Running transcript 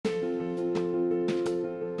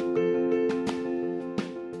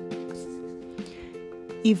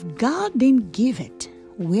If God didn't give it,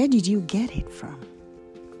 where did you get it from?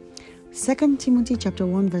 2 Timothy chapter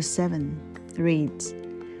 1 verse 7 reads,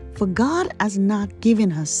 "For God has not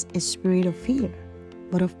given us a spirit of fear,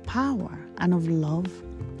 but of power and of love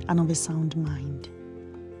and of a sound mind."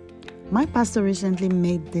 My pastor recently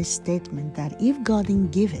made this statement that if God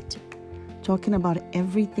didn't give it, talking about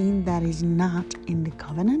everything that is not in the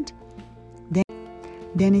covenant,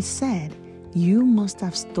 then he said, you must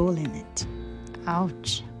have stolen it.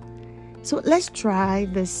 Ouch. So let's try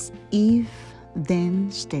this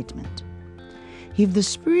if-then statement. If the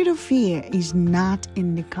spirit of fear is not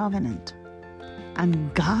in the covenant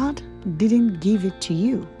and God didn't give it to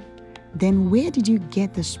you, then where did you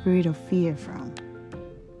get the spirit of fear from?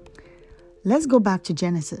 Let's go back to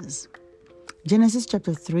Genesis. Genesis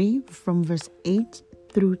chapter 3 from verse 8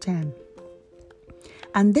 through 10.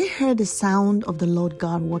 "And they heard the sound of the Lord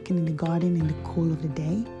God walking in the garden in the cool of the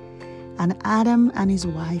day. And Adam and his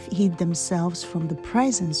wife hid themselves from the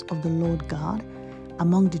presence of the Lord God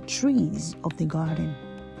among the trees of the garden.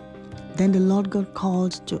 Then the Lord God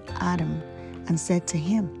called to Adam and said to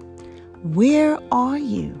him, 'Where are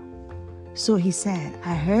you?' So he said,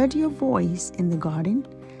 'I heard your voice in the garden,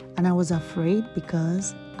 and I was afraid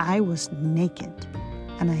because I was naked,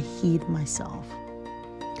 and I hid myself.'"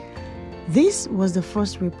 This was the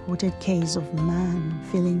first reported case of man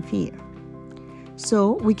feeling fear.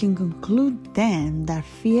 So we can conclude then that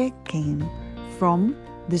fear came from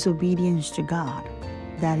disobedience to God,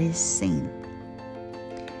 that is sin.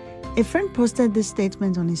 A friend posted this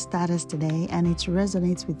statement on his status today, and it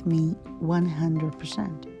resonates with me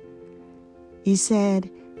 100%. He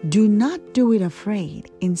said, "Do not do it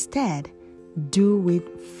afraid. Instead, do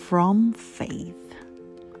it from faith."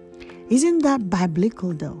 Isn't that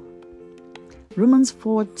biblical though? Romans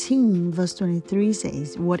 14 verse 23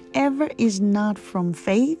 says, "Whatever is not from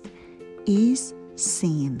faith is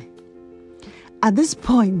sin." At this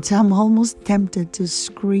point, I'm almost tempted to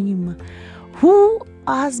scream, "Who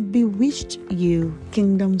has bewitched you,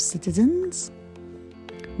 kingdom citizens?"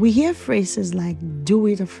 We hear phrases like, "do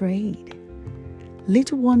it afraid."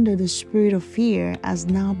 Little wonder the spirit of fear has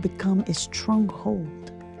now become a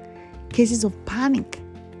stronghold. Cases of panic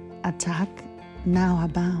attack now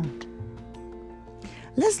abound.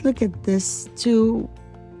 Let's look at this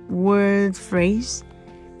two-word phrase,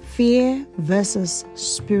 fear versus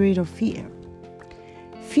spirit of fear.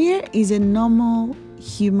 Fear is a normal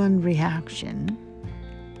human reaction,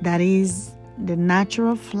 that is the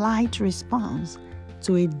natural flight response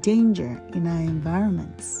to a danger in our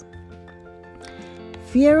environments.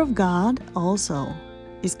 Fear of God also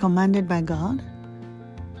is commanded by God.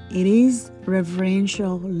 It is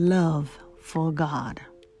reverential love for God.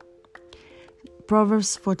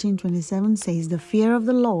 Proverbs 14:27 says, "The fear of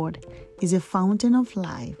the Lord is a fountain of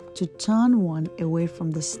life to turn one away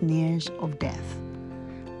from the snares of death."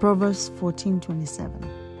 Proverbs 14:27.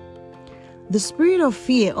 The spirit of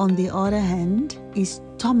fear, on the other hand, is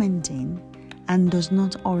tormenting and does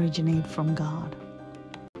not originate from God.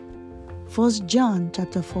 1 John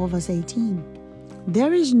chapter 4 verse 18.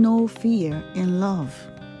 "There is no fear in love,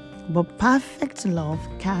 but perfect love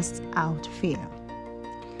casts out fear,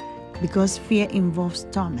 because fear involves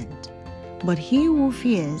torment. But he who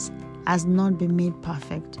fears has not been made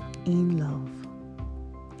perfect in love."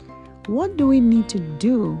 What do we need to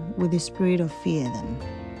do with the spirit of fear then?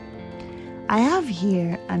 I have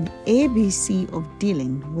here an ABC of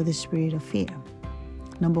dealing with the spirit of fear.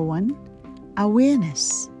 Number 1,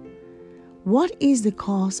 awareness. What is the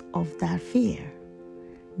cause of that fear?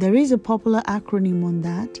 There is a popular acronym on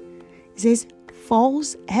that. It says,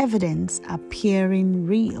 false evidence appearing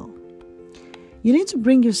real. You need to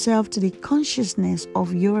bring yourself to the consciousness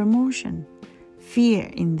of your emotion, fear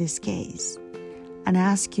in this case, and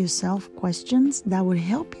ask yourself questions that will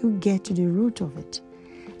help you get to the root of it.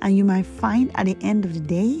 And you might find at the end of the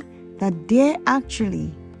day that there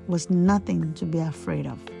actually was nothing to be afraid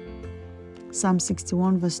of. Psalm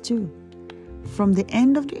 61 verse 2. "From the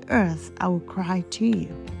end of the earth I will cry to you.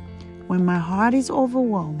 When my heart is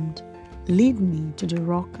overwhelmed, lead me to the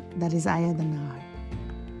rock that is higher than I."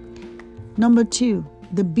 Number 2,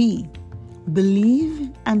 the B.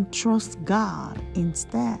 Believe and trust God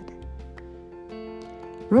instead.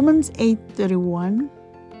 Romans 8:31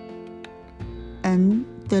 and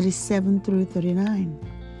 37 through 39.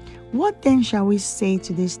 "What then shall we say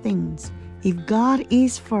to these things? If God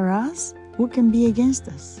is for us, who can be against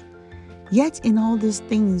us? Yet in all these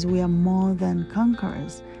things we are more than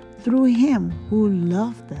conquerors through him who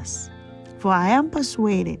loved us. For I am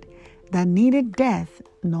persuaded that neither death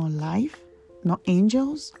nor life, nor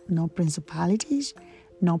angels, nor principalities,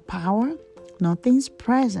 nor power, nor things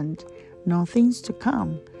present, nor things to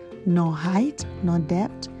come, nor height, nor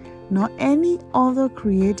depth, nor any other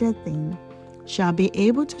created thing shall be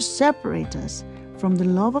able to separate us from the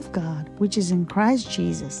love of God which is in Christ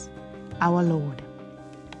Jesus, our Lord.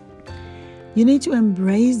 You need to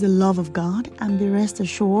embrace the love of God and be rest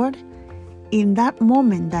assured in that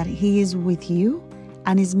moment that He is with you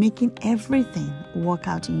and is making everything work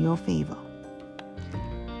out in your favor.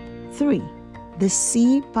 3. The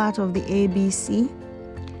C part of the ABC.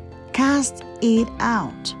 Cast it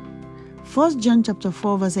out. 1 John chapter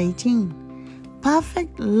 4 verse 18.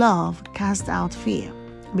 Perfect love casts out fear,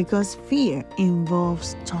 because fear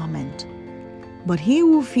involves torment. But he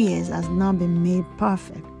who fears has not been made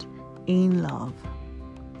perfect in love.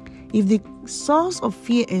 If the source of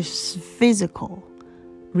fear is physical,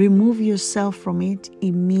 remove yourself from it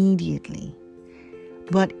immediately.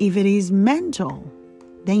 But if it is mental,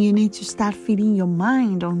 then you need to start feeding your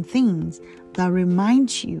mind on things that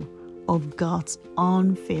remind you of God's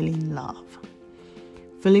unfailing love.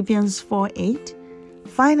 Philippians 4:8.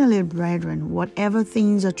 Finally, brethren, whatever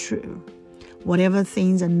things are true, whatever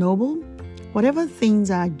things are noble, whatever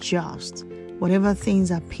things are just, whatever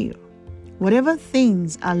things are pure, whatever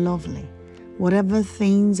things are lovely, whatever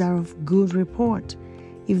things are of good report,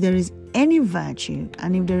 if there is any virtue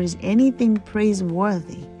and if there is anything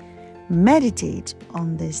praiseworthy, meditate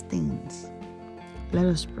on these things. Let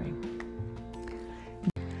us pray.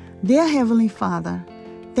 Dear Heavenly Father,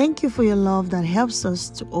 thank you for your love that helps us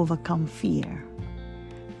to overcome fear.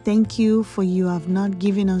 Thank you for you have not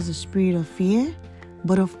given us the spirit of fear,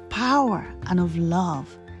 but of power and of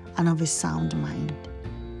love and of a sound mind.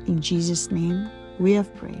 In Jesus' name we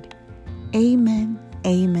have prayed. Amen,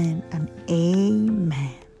 amen, and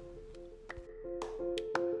amen.